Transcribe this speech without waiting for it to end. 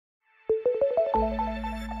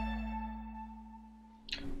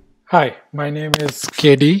Hi, my name is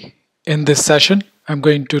KD. In this session, I'm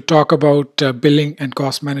going to talk about billing and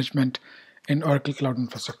cost management in Oracle Cloud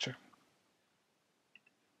Infrastructure.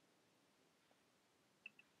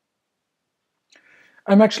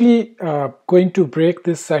 I'm actually going to break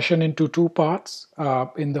this session into two parts.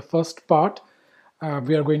 In the first part,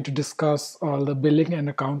 we are going to discuss all the billing and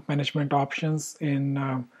account management options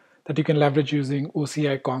that you can leverage using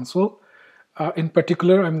OCI console. In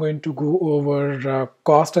particular, I'm going to go over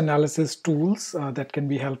cost analysis tools that can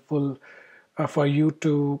be helpful for you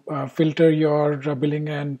to filter your billing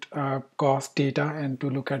and cost data and to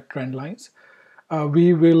look at trend lines.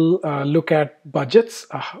 We will look at budgets.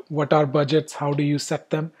 What are budgets? How do you set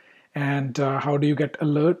them? And how do you get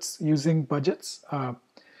alerts using budgets?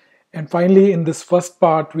 And finally, in this first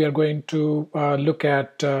part, we are going to look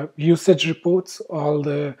at usage reports, all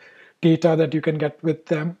the data that you can get with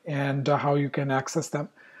them, and how you can access them.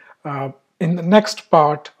 In the next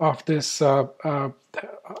part of this topic,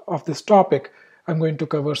 I'm going to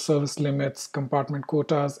cover service limits, compartment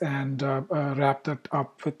quotas, and wrap that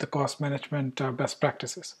up with the cost management best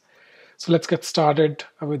practices. So let's get started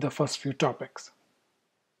with the first few topics.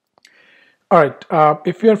 All right,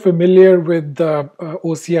 if you're familiar with the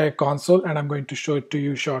OCI console, and I'm going to show it to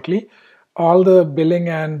you shortly, all the billing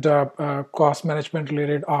and cost management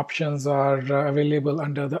related options are available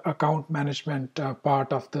under the account management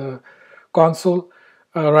part of the console.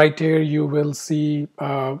 Right here, you will see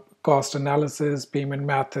cost analysis, payment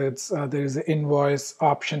methods. There is an invoice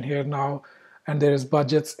option here now, and there is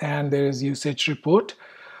budgets, and there is usage report.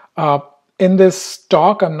 In this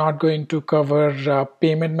talk, I'm not going to cover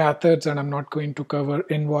payment methods, and I'm not going to cover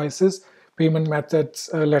invoices. Payment methods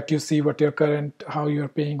let you see what your how you're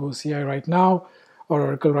paying OCI right now or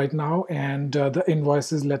Oracle right now, and the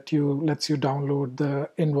invoices lets you download the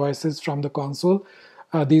invoices from the console.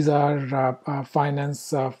 These are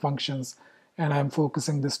finance functions, and I'm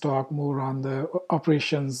focusing this talk more on the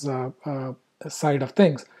operations side of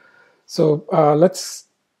things. So let's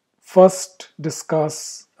first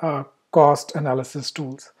discuss cost analysis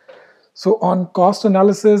tools. So on cost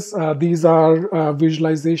analysis, these are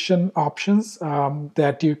visualization options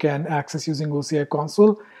that you can access using OCI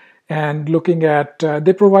console. And looking at,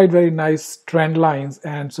 they provide very nice trend lines.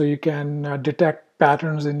 And so you can detect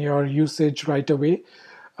patterns in your usage right away.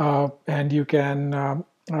 And you can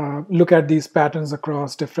look at these patterns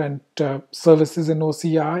across different services in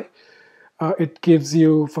OCI. It gives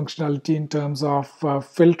you functionality in terms of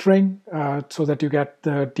filtering so that you get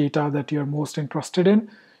the data that you're most interested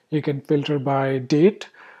in. You can filter by date.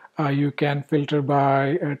 You can filter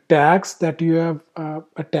by tags that you have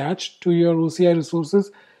attached to your OCI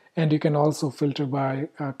resources. And you can also filter by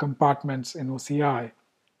compartments in OCI.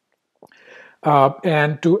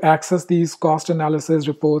 And to access these cost analysis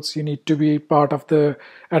reports, you need to be part of the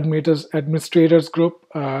administrators group.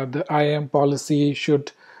 The IAM policy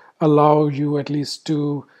should allow you at least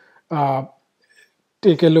to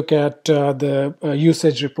take a look at the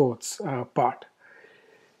usage reports part.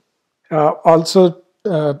 Also,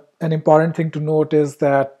 an important thing to note is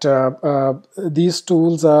that these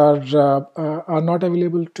tools are not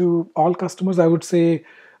available to all customers. I would say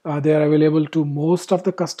they are available to most of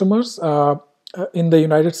the customers in the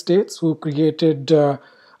United States who created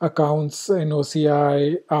accounts in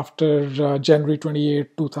OCI after January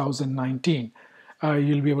 28, 2019.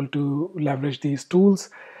 You'll be able to leverage these tools.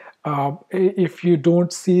 If you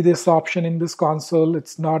don't see this option in this console,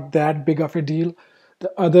 it's not that big of a deal.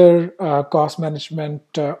 The other cost management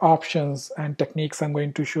options and techniques I'm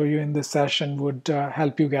going to show you in this session would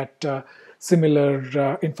help you get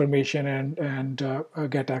similar information and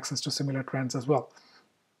get access to similar trends as well.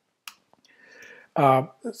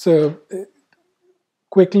 So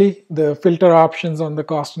quickly, the filter options on the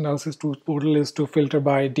cost analysis tools portal is to filter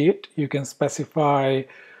by date. You can specify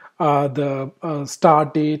the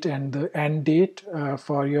start date and the end date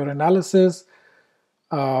for your analysis.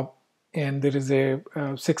 And there is a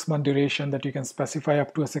 6-month duration that you can specify,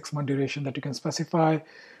 up to a 6-month duration that you can specify.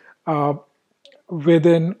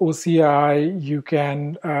 Within OCI, you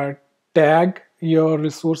can tag your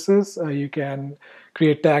resources. You can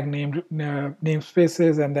create tag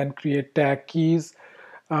namespaces and then create tag keys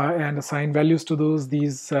and assign values to those.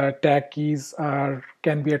 These tag keys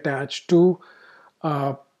can be attached to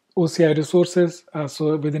OCI resources.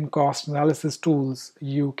 So within cost analysis tools,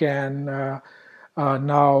 you can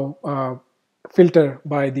now filter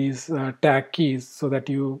by these tag keys so that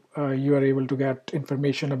you are able to get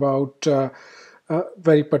information about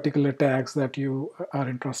very particular tags that you are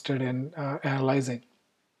interested in analyzing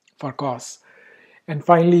for costs. And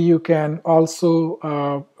finally, you can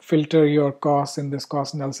also filter your costs in this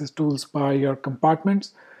cost analysis tools by your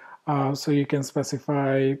compartments. So you can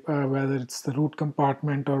specify whether it's the root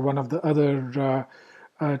compartment or one of the other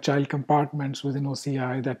child compartments within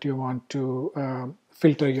OCI that you want to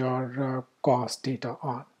filter your cost data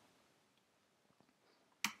on.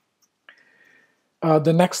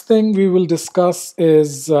 The next thing we will discuss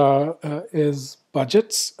is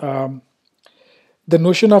budgets. The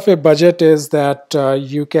notion of a budget is that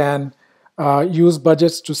you can use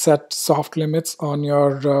budgets to set soft limits on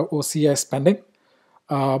your OCI spending.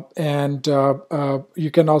 And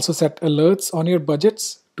you can also set alerts on your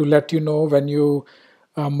budgets to let you know when you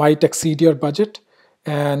might exceed your budget.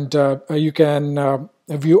 And you can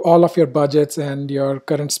view all of your budgets and your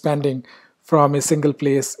current spending from a single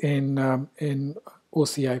place in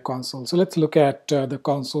OCI console. So let's look at the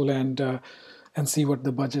console and see what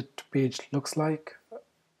the budget page looks like.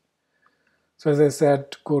 So as I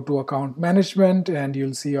said, go to account management and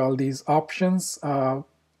you'll see all these options.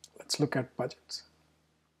 Let's look at budgets.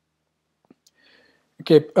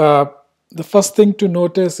 Okay, the first thing to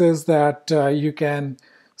notice is that you can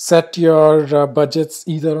set your budgets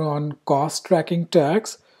either on cost tracking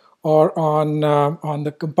tags or on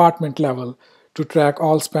the compartment level to track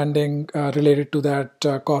all spending related to that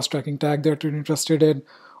cost tracking tag that you're interested in,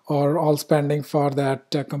 or all spending for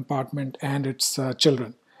that compartment and its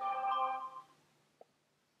children.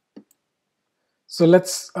 So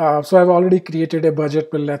so I've already created a budget,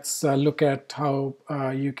 but let's look at how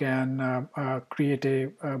you can create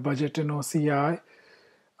a budget in OCI.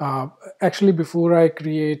 Actually, before I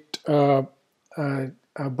create a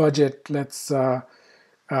budget, let's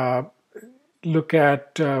look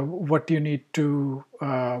at what you need to,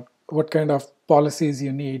 what kind of policies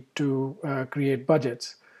you need to create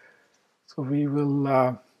budgets. So we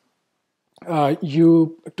will,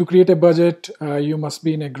 to create a budget, you must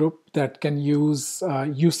be in a group that can use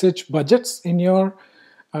usage budgets in your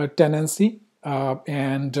tenancy,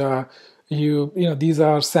 and these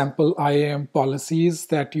are sample IAM policies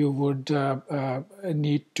that you would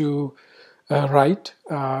need to write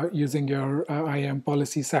using your IAM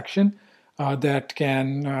policy section that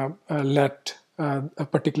can let a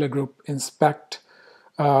particular group inspect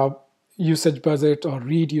usage budget or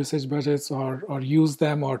read usage budgets or use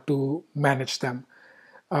them or to manage them.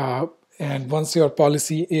 And once your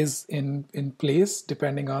policy is in place,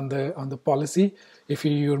 depending on the policy, if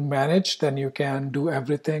you manage, then you can do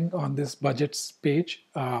everything on this budgets page.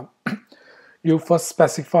 You first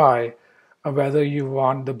specify whether you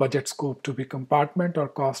want the budget scope to be compartment or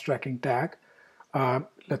cost tracking tag.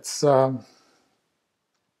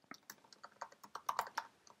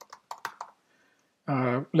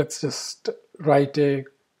 Let's just write a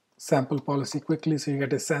sample policy quickly so you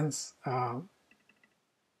get a sense.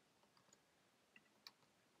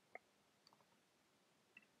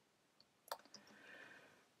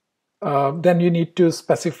 Then you need to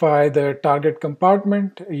specify the target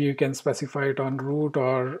compartment. You can specify it on root,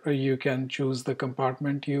 or you can choose the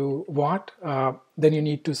compartment you want. Then you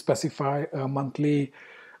need to specify a monthly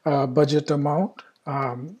budget amount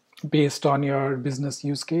based on your business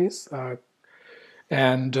use case.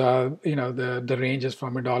 And the range is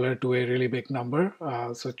from $1 to a really big number.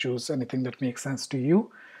 So choose anything that makes sense to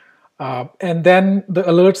you. And then the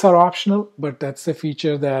alerts are optional, but that's a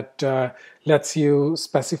feature that lets you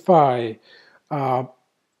specify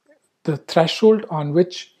the threshold on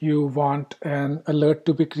which you want an alert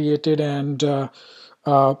to be created and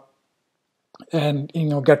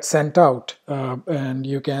get sent out. And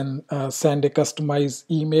you can send a customized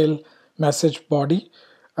email message body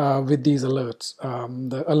with these alerts.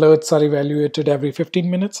 The alerts are evaluated every 15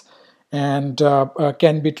 minutes and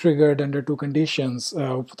can be triggered under two conditions.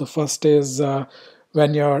 The first is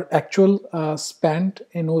when your actual spend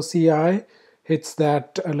in OCI hits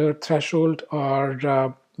that alert threshold,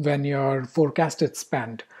 or when your forecasted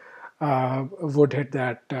spend would hit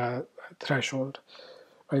that threshold.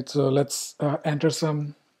 Right, so let's enter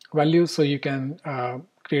some values so you can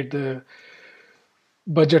create the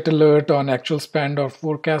budget alert on actual spend or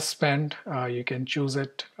forecast spend. You can choose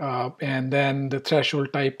it, and then the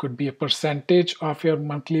threshold type could be a percentage of your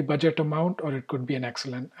monthly budget amount, or it could be an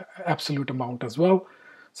absolute amount as well.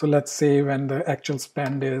 So let's say when the actual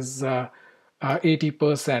spend is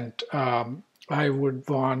 80%, I would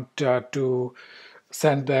want to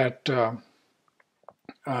send that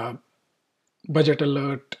budget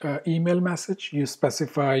alert email message. You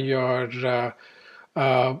specify your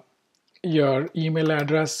email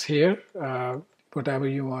address here, whatever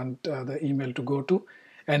you want the email to go to,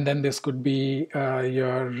 and then this could be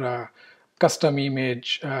your custom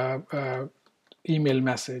image email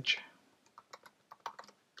message.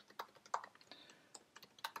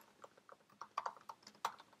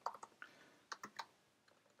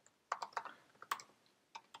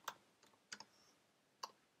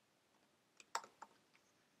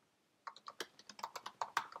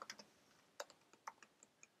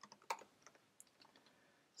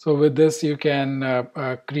 So with this, you can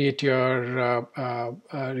create your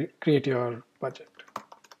budget.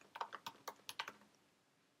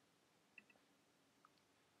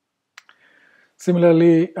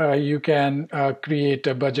 Similarly, you can create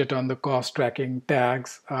a budget on the cost tracking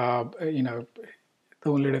tags. The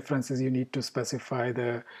only difference is you need to specify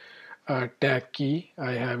the tag key.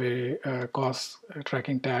 I have a cost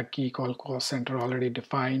tracking tag key called cost center already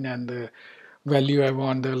defined, and the value I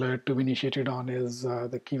want the alert to be initiated on is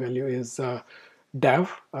the key value is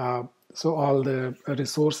dev. So all the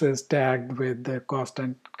resources tagged with the cost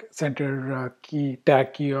and center key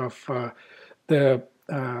tag key of the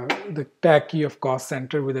the tag key of cost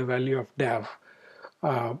center with a value of dev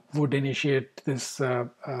would initiate this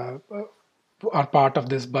are part of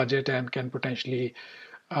this budget and can potentially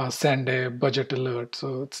send a budget alert.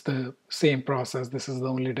 So it's the same process. This is the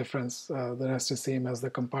only difference. The rest is same as the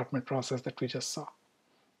compartment process that we just saw.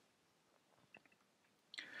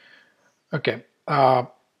 Okay. And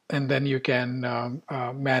then you can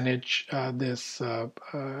manage uh, these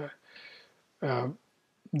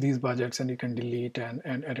budgets, and you can delete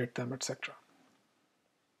and edit them, etc.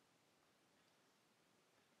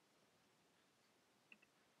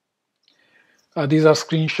 These are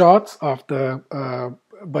screenshots of the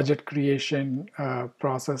budget creation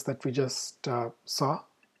process that we just saw.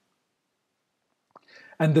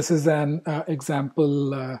 And this is an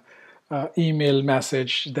example email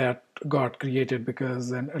message that got created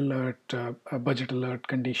because an alert, a budget alert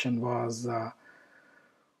condition was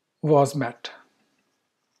met.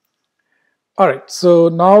 All right, so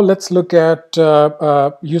now let's look at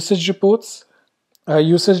usage reports. A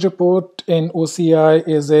usage report in OCI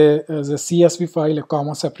is a CSV file, a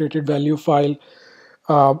comma separated value file,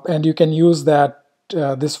 and you can use that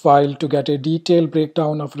this file to get a detailed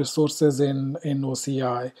breakdown of resources in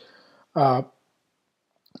OCI.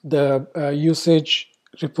 The usage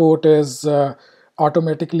report is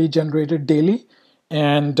automatically generated daily,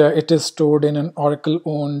 and it is stored in an Oracle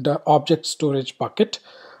owned object storage bucket.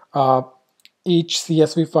 Uh, each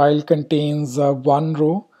CSV file contains one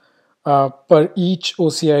row per each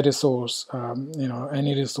OCI resource.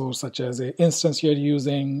 Any resource such as an instance you're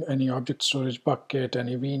using, any object storage bucket,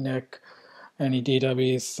 any VNet, any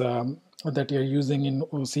database that you're using in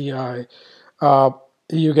OCI.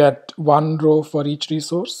 You get one row for each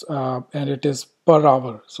resource, and it is per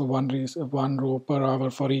hour. So one row per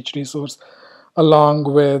hour for each resource, along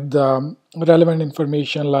with relevant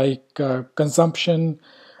information like consumption,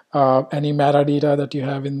 any metadata that you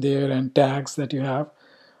have in there, and tags that you have.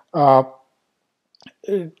 Uh,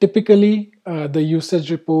 Typically, the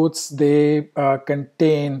usage reports they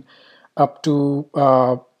contain up to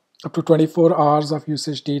uh, up to 24 hours of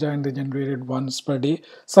usage data, and they generated once per day.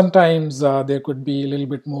 Sometimes there could be a little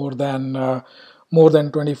bit more than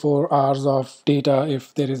 24 hours of data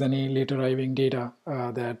if there is any late arriving data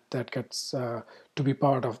that gets to be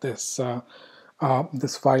part of this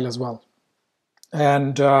file as well.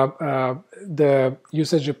 And the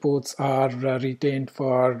usage reports are retained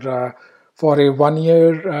for a 1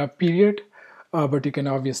 year period, but you can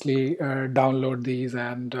obviously download these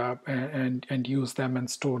and use them and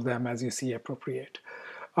store them as you see appropriate.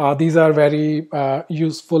 These are very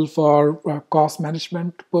useful for cost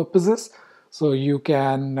management purposes. So you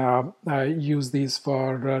can use these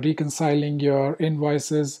for reconciling your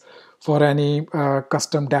invoices, for any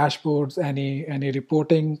custom dashboards, any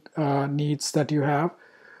reporting needs that you have.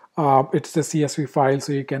 It's a CSV file,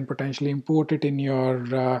 so you can potentially import it in your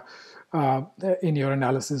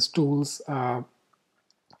analysis tools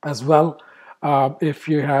as well. If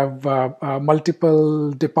you have multiple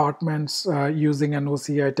departments using an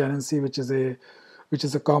OCI tenancy, which is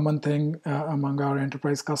a common thing among our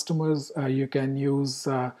enterprise customers, you can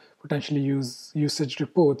potentially use usage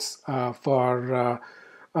reports for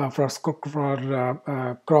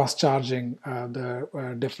cross charging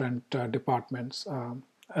the different departments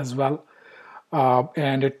as well.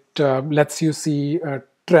 And it lets you see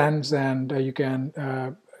trends, and you can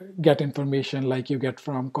get information like you get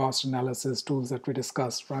from cost analysis tools that we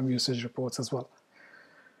discussed from usage reports as well.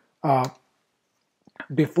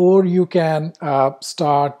 Before you can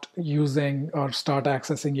start using or start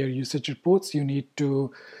accessing your usage reports, you need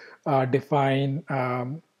to define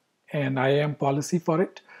an IAM policy for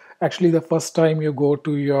it. Actually, the first time you go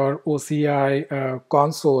to your OCI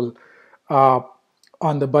console,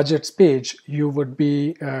 on the budgets page, you would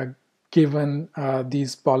be given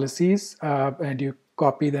these policies, and you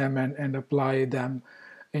copy them and apply them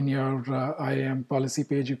in your IAM policy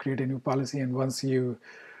page. You create a new policy, and once you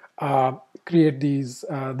create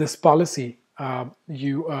this policy,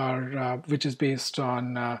 which is based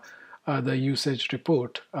on the usage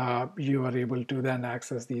report, you are able to then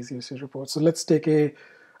access these usage reports. So let's take a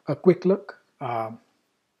quick look. I'm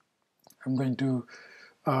going to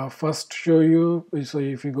first show you. So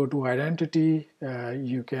if you go to identity,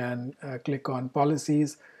 you can click on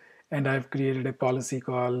policies, and I've created a policy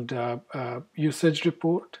called usage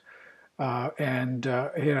report. And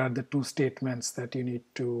here are the two statements that you need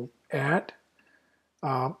to add.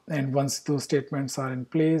 And once those statements are in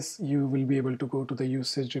place, you will be able to go to the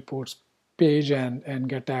usage reports page and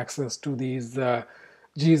get access to these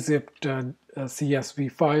gzipped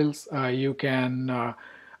CSV files. You can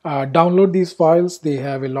download these files. They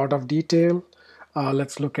have a lot of detail.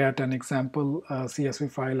 Let's look at an example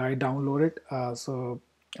CSV file I downloaded.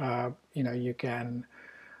 You can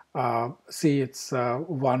see it's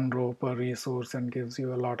one row per resource and gives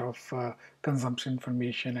you a lot of consumption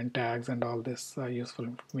information and tags and all this useful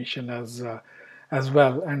information as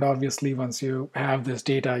well. And obviously, once you have this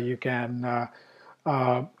data, you can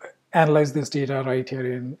analyze this data right here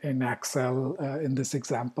in Excel. In this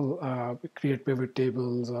example, create pivot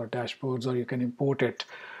tables or dashboards, or you can import it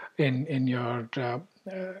in your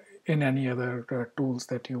in any other tools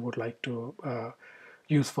that you would like to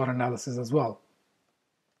use for analysis as well.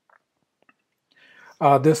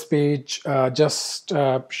 This page just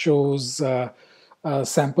shows a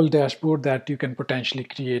sample dashboard that you can potentially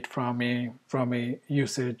create from a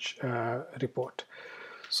usage report.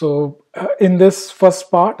 So in this first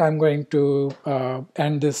part, I'm going to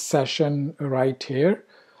end this session right here.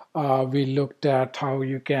 We looked at how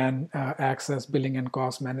you can access billing and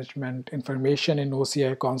cost management information in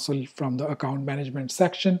OCI console from the account management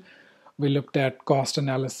section. We looked at cost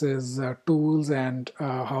analysis tools and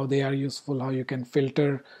how they are useful, how you can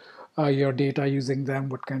filter your data using them,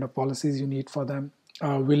 what kind of policies you need for them.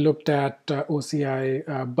 We looked at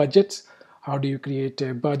OCI budgets. How do you create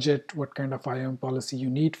a budget? What kind of IAM policy you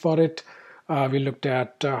need for it? We looked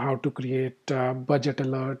at how to create budget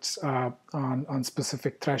alerts on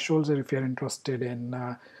specific thresholds, or if you're interested in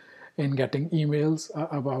getting emails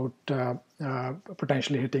about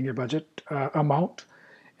potentially hitting a budget amount.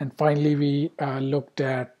 And finally, we looked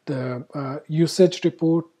at the usage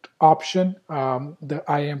report option, the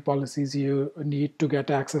IAM policies you need to get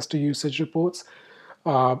access to usage reports.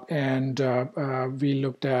 We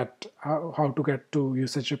looked at how to get to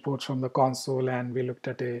usage reports from the console, and we looked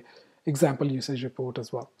at a example usage report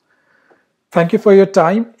as well. Thank you for your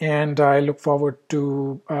time, and I look forward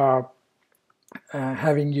to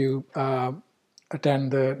having you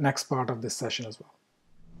attend the next part of this session as well.